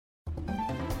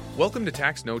Welcome to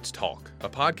Tax Notes Talk, a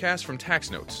podcast from Tax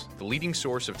Notes, the leading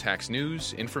source of tax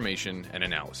news, information, and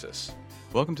analysis.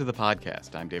 Welcome to the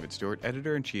podcast. I'm David Stewart,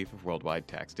 Editor-in-Chief of Worldwide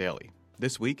Tax Daily.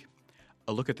 This week,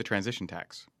 a look at the transition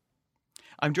tax.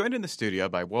 I'm joined in the studio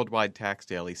by Worldwide Tax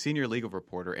Daily senior legal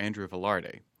reporter Andrew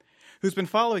Velarde, who's been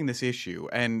following this issue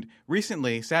and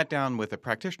recently sat down with a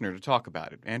practitioner to talk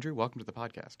about it. Andrew, welcome to the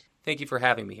podcast. Thank you for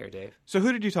having me here, Dave. So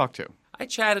who did you talk to? I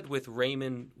chatted with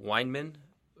Raymond Weinman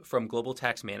from Global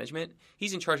Tax Management.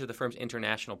 He's in charge of the firm's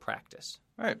international practice.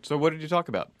 All right. So what did you talk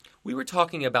about? We were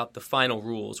talking about the final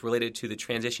rules related to the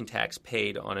transition tax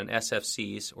paid on an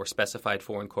SFC's or specified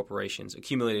foreign corporation's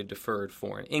accumulated deferred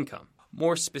foreign income.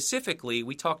 More specifically,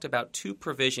 we talked about two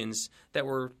provisions that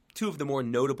were two of the more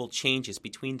notable changes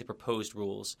between the proposed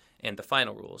rules and the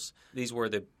final rules. These were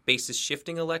the basis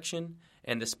shifting election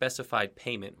and the specified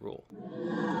payment rule.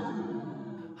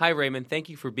 Hi, Raymond. Thank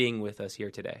you for being with us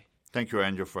here today. Thank you,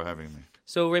 Andrew, for having me.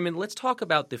 So, Raymond, let's talk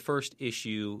about the first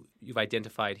issue you've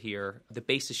identified here, the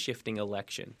basis shifting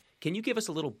election. Can you give us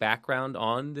a little background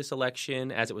on this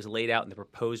election as it was laid out in the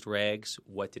proposed regs?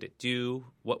 What did it do?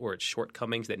 What were its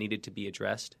shortcomings that needed to be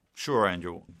addressed? Sure,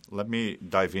 Andrew. Let me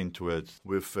dive into it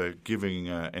with giving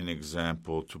an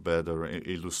example to better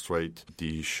illustrate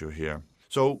the issue here.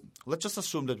 So let's just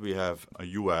assume that we have a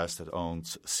U.S. that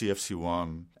owns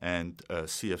CFC1 and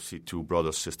CFC2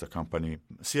 brother sister company.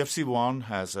 CFC1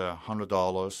 has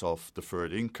 $100 of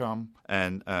deferred income,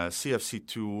 and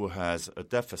CFC2 has a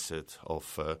deficit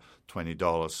of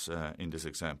 $20 in this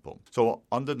example. So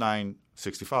under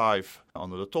 965,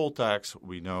 under the toll tax,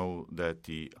 we know that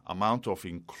the amount of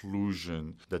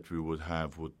inclusion that we would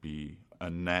have would be a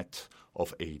net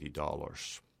of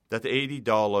 $80. That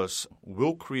 $80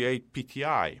 will create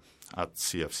PTI at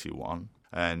CFC1,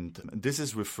 and this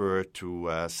is referred to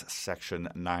as Section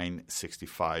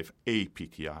 965A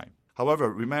PTI. However,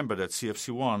 remember that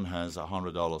CFC1 has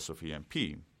 $100 of EMP,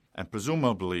 and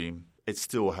presumably it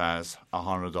still has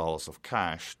 $100 of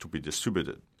cash to be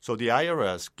distributed. So the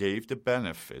IRS gave the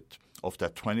benefit of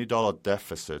that $20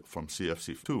 deficit from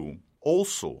CFC2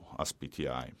 also as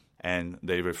PTI. And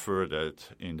they referred it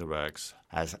in the regs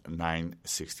as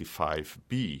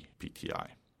 965B PTI.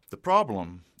 The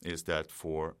problem is that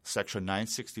for Section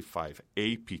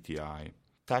 965A PTI,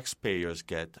 taxpayers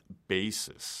get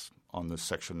basis on the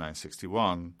Section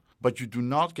 961, but you do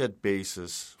not get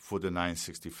basis for the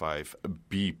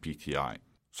 965B PTI.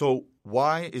 So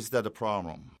why is that a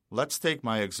problem? Let's take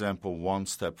my example one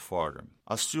step further.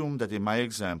 Assume that in my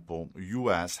example,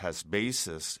 U.S. has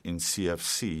basis in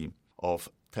CFC of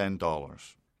 $10.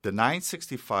 The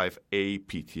 965A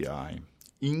PTI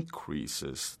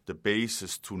increases the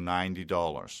basis to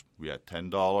 $90. We had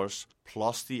 $10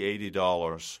 plus the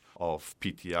 $80 of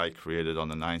PTI created on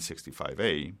the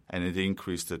 965A, and it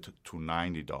increased it to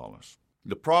 $90.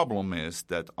 The problem is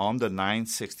that on the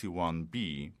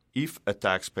 961B, if a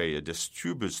taxpayer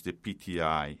distributes the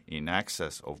PTI in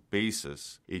excess of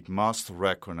basis, it must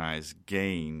recognize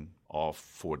gain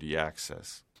for the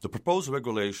excess. The proposed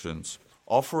regulations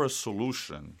offer a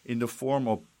solution in the form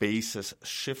of basis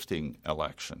shifting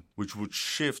election, which would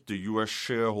shift the U.S.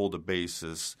 shareholder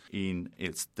basis in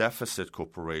its deficit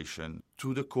corporation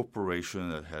to the corporation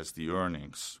that has the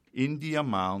earnings in the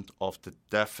amount of the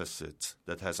deficit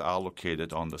that has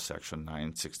allocated under Section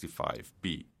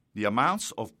 965B. The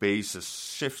amounts of basis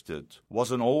shifted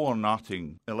was an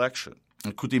all-or-nothing election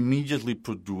and could immediately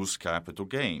produce capital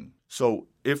gain. So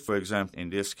if, for example, in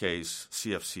this case,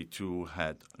 CFC2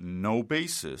 had no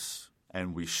basis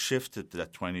and we shifted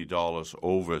that $20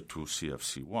 over to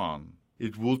CFC1,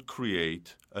 it would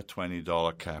create a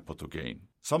 $20 capital gain.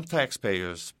 Some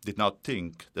taxpayers did not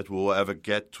think that we will ever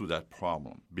get to that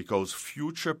problem because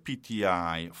future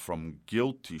PTI from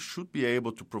GILTI should be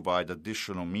able to provide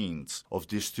additional means of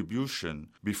distribution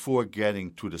before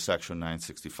getting to the Section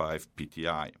 965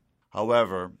 PTI.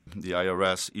 However, the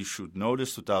IRS issued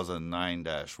Notice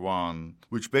 2009-1,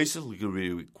 which basically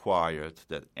required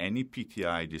that any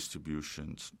PTI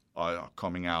distributions are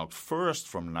coming out first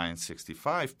from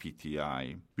 965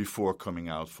 PTI before coming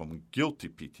out from GILTI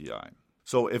PTI.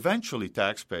 So eventually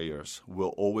taxpayers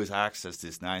will always access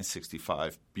this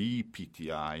 965B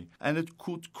PTI, and it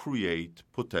could create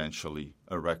potentially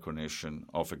a recognition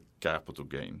of a capital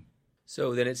gain.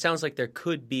 So then it sounds like there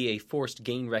could be a forced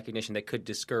gain recognition that could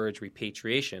discourage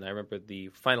repatriation. I remember the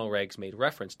final regs made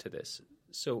reference to this.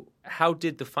 So how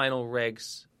did the final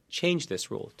regs change this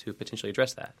rule to potentially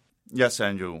address that? Yes,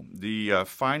 Andrew. The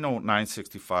final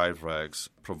 965 regs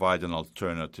provide an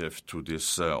alternative to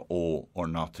this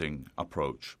all-or-nothing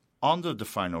approach. Under the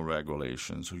final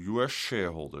regulations, U.S.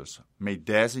 shareholders may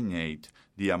designate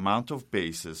the amount of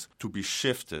basis to be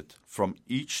shifted from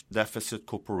each deficit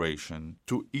corporation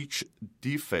to each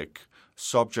DFIC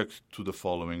subject to the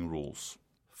following rules.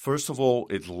 First of all,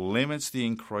 it limits the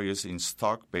increase in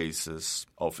stock basis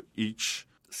of each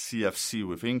CFC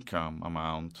with income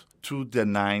amount to the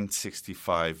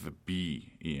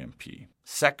 965B EMP.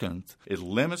 Second, it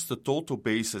limits the total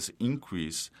basis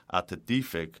increase at the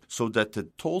DFIC so that the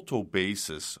total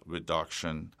basis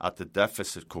reduction at the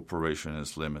deficit corporation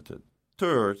is limited.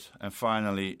 Third, and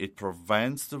finally, it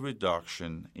prevents the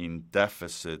reduction in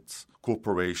deficits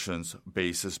corporations'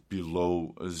 basis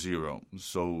below zero.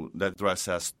 So that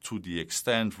addresses to the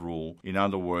extent rule. In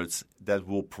other words, that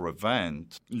will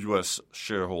prevent U.S.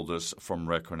 shareholders from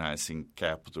recognizing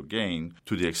capital gain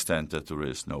to the extent that there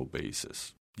is no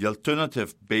basis. The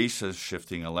alternative basis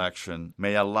shifting election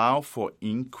may allow for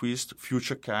increased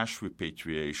future cash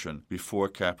repatriation before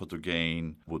capital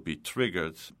gain would be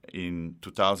triggered in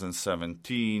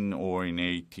 2017 or in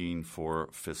 2018 for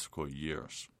fiscal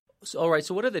years. All right,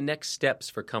 so what are the next steps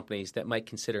for companies that might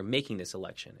consider making this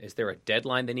election? Is there a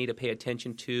deadline they need to pay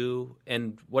attention to?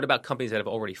 And what about companies that have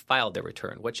already filed their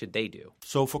return? What should they do?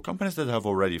 So for companies that have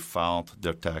already filed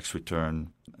their tax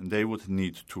return, they would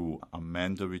need to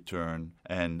amend the return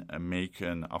and make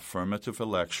an affirmative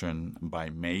election by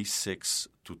May 6,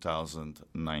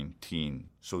 2019,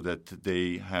 so that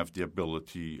they have the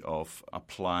ability of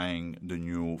applying the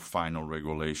new final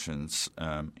regulations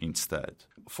instead.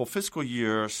 For fiscal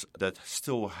years that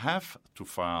still have to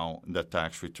file the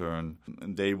tax return,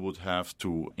 they would have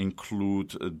to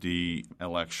include the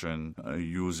election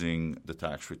using the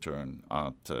tax return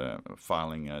at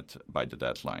filing it by the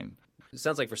deadline. It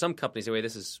sounds like for some companies, the way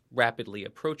this is rapidly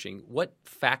approaching, what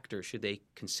factors should they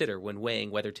consider when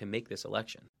weighing whether to make this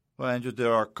election? Well, Andrew,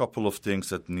 there are a couple of things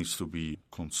that needs to be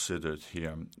considered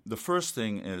here. The first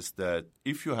thing is that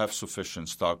if you have sufficient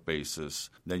stock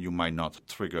basis, then you might not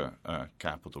trigger a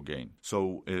capital gain.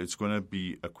 So it's going to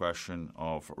be a question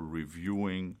of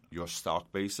reviewing your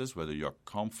stock basis, whether you're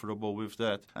comfortable with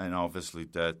that. And obviously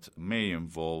that may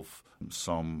involve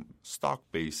some stock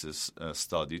basis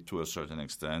study to a certain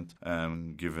extent,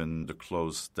 given the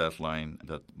close deadline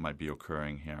that might be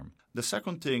occurring here. The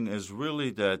second thing is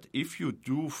really that if you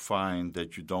do find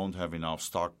that you don't have enough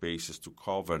stock basis to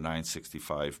cover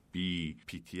 965B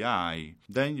PTI,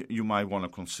 then you might want to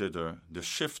consider the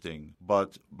shifting.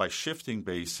 But by shifting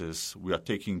basis, we are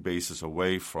taking basis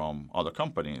away from other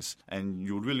companies. And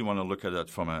you really want to look at that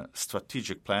from a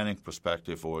strategic planning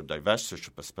perspective or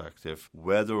divestiture perspective,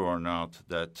 whether or not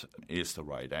that is the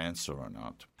right answer or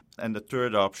not. And the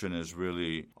third option is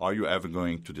really, are you ever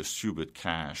going to distribute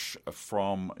cash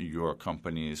from your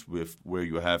companies with where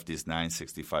you have this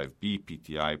 965B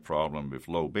PTI problem with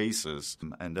low basis,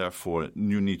 and therefore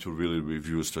you need to really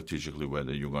review strategically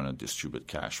whether you're going to distribute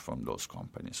cash from those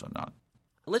companies or not.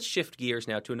 Let's shift gears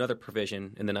now to another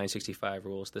provision in the 965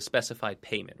 rules, the specified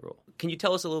payment rule. Can you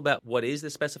tell us a little about what is the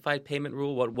specified payment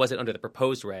rule? What was it under the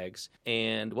proposed regs?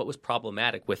 And what was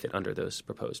problematic with it under those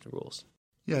proposed rules?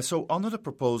 Yeah, so under the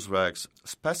proposed regs,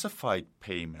 specified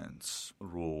payments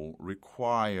rule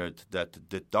required that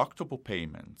deductible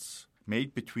payments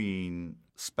made between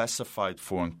specified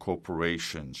foreign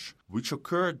corporations, which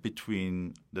occurred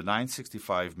between the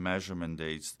 965 measurement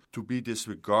dates, to be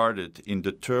disregarded in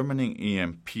determining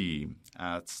EMP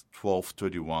at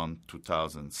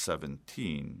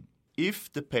 12/31/2017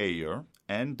 if the payer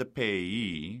and the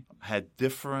payee had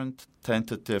different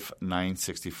tentative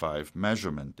 965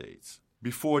 measurement dates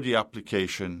before the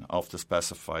application of the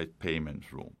specified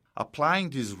payment rule. Applying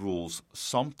these rules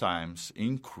sometimes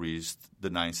increased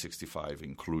the 965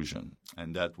 inclusion,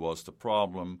 and that was the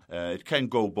problem. It can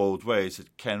go both ways.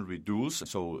 It can reduce,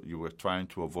 so you were trying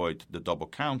to avoid the double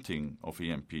counting of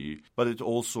EMP, but it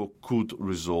also could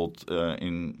result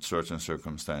in certain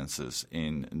circumstances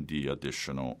in the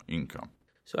additional income.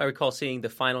 So I recall seeing the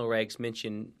final regs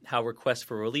mention how requests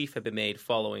for relief have been made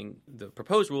following the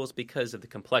proposed rules because of the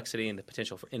complexity and the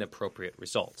potential for inappropriate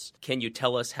results. Can you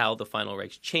tell us how the final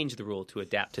regs changed the rule to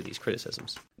adapt to these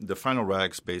criticisms? The final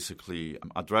regs basically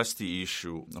addressed the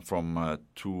issue from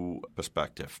two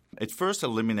perspectives. It first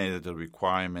eliminated the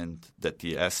requirement that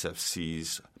the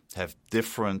SFCs have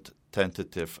different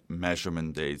tentative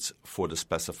measurement dates for the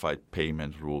specified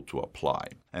payment rule to apply.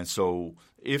 And so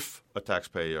if a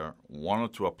taxpayer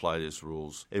wanted to apply these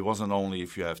rules, it wasn't only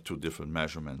if you have two different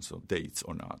measurements of dates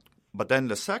or not. But then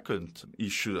the second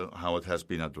issue, how it has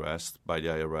been addressed by the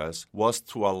IRS, was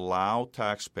to allow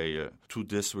taxpayer to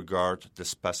disregard the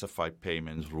specified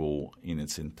payment rule in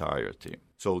its entirety.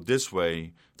 So this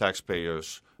way,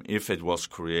 taxpayers, if it was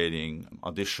creating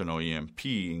additional EMP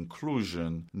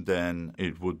inclusion, then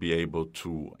it would be able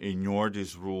to ignore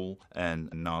this rule and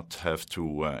not have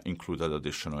to include that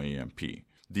additional EMP.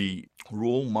 The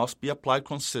rule must be applied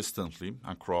consistently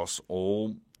across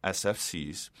all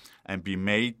SFCs and be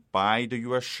made by the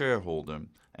U.S. shareholder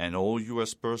and all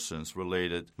U.S. persons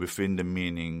related within the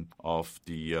meaning of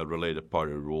the related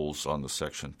party rules under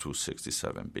Section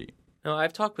 267B. Now,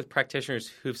 I've talked with practitioners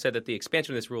who've said that the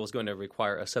expansion of this rule is going to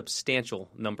require a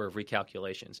substantial number of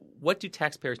recalculations. What do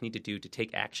taxpayers need to do to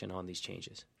take action on these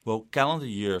changes? Well, calendar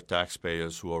year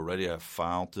taxpayers who already have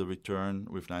filed the return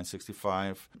with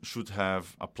 965 should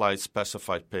have applied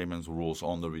specified payment rules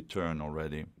on the return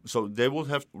already. So they would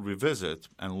have to revisit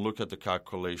and look at the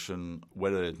calculation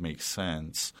whether it makes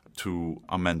sense to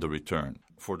amend the return.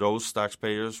 For those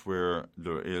taxpayers where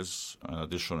there is an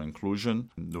additional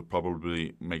inclusion, it would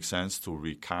probably make sense to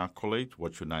recalculate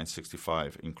what your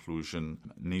 965 inclusion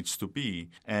needs to be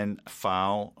and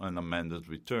file an amended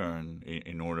return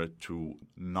in order to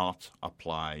not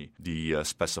apply the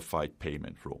specified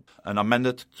payment rule. An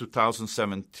amended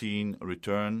 2017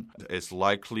 return is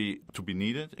likely to be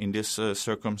needed in these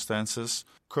circumstances.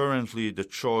 Currently, the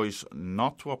choice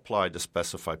not to apply the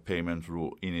specified payment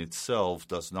rule in itself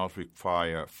does not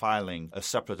require filing a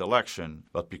separate election,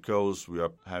 but because we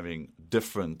are having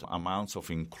different amounts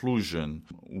of inclusion,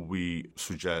 we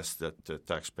suggest that the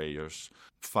taxpayers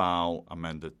file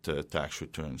amended tax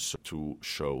returns to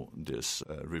show this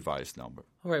revised number.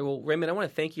 All right. Well, Raymond, I want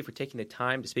to thank you for taking the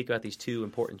time to speak about these two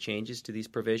important changes to these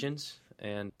provisions,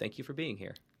 and thank you for being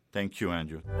here. Thank you,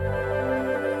 Andrew.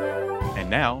 And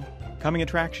now, coming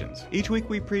attractions. Each week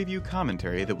we preview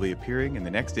commentary that will be appearing in the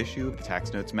next issue of the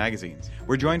Tax Notes magazines.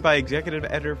 We're joined by Executive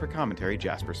Editor for Commentary,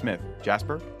 Jasper Smith.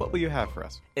 Jasper, what will you have for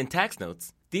us? In Tax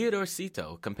Notes, Theodore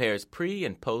Cito compares pre-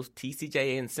 and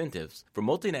post-TCJA incentives for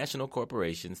multinational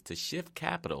corporations to shift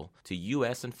capital to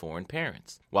U.S. and foreign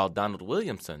parents, while Donald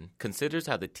Williamson considers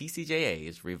how the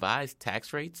TCJA's revised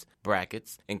tax rates,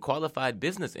 brackets, and qualified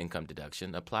business income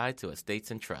deduction apply to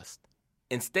estates and trusts.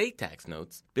 In State Tax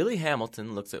Notes, Billy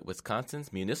Hamilton looks at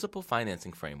Wisconsin's municipal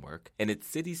financing framework and its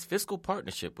city's fiscal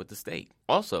partnership with the state.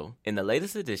 Also, in the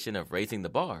latest edition of Raising the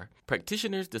Bar,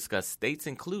 practitioners discuss states'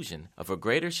 inclusion of a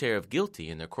greater share of GILTI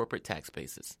in their corporate tax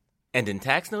bases. And in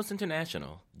Tax Notes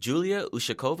International, Julia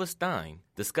Ushakova-Stein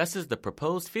discusses the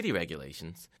proposed FDII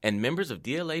regulations, and members of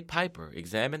DLA Piper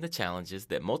examine the challenges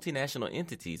that multinational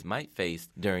entities might face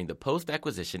during the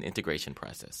post-acquisition integration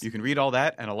process. You can read all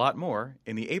that and a lot more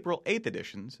in the April 8th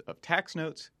editions of Tax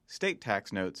Notes, State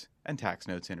Tax Notes, and Tax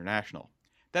Notes International.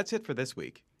 That's it for this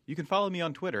week. You can follow me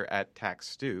on Twitter at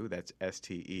TaxStew, that's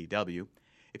S-T-E-W.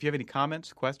 If you have any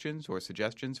comments, questions, or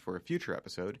suggestions for a future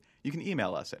episode, you can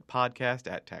email us at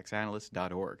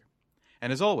podcast@taxanalyst.org.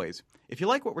 And as always, if you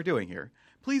like what we're doing here,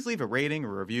 please leave a rating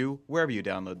or review wherever you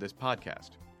download this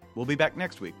podcast. We'll be back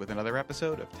next week with another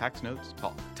episode of Tax Notes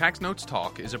Talk. Tax Notes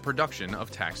Talk is a production of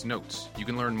Tax Notes. You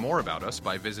can learn more about us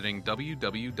by visiting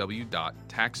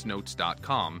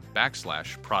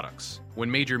www.taxnotes.com/products.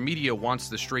 When major media wants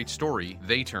the straight story,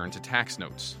 they turn to Tax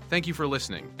Notes. Thank you for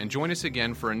listening, and join us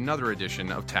again for another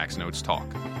edition of Tax Notes Talk.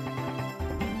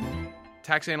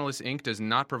 Tax Analysts, Inc. does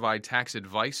not provide tax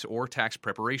advice or tax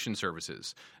preparation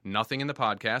services. Nothing in the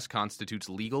podcast constitutes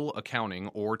legal, accounting,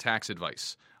 or tax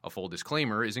advice. A full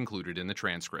disclaimer is included in the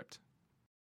transcript.